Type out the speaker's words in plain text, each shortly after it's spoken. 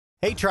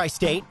Hey,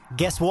 Tri-State,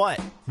 guess what?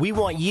 We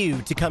want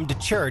you to come to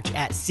church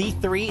at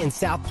C3 in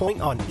South Point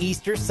on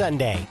Easter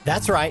Sunday.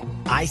 That's right,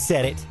 I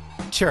said it.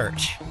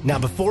 Church. Now,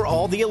 before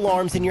all the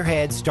alarms in your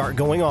head start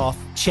going off,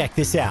 check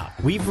this out.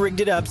 We've rigged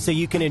it up so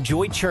you can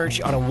enjoy church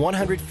on a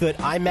 100-foot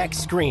IMAX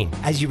screen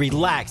as you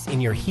relax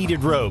in your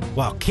heated robe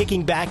while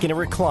kicking back in a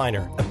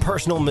recliner, a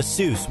personal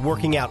masseuse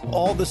working out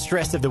all the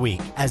stress of the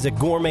week as a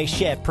gourmet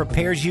chef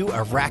prepares you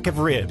a rack of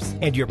ribs,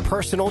 and your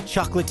personal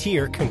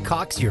chocolatier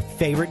concocts your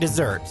favorite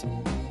desserts.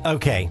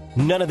 Okay,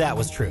 none of that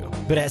was true.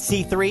 But at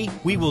C3,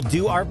 we will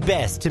do our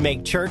best to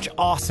make church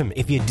awesome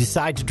if you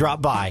decide to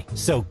drop by.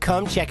 So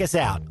come check us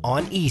out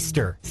on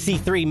Easter.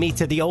 C3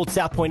 meets at the Old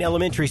South Point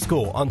Elementary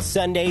School on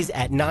Sundays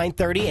at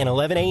 9:30 and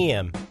 11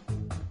 a.m.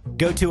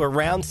 Go to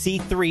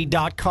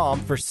aroundc3.com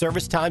for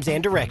service times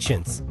and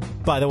directions.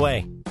 By the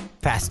way,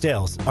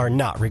 pastels are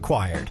not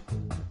required.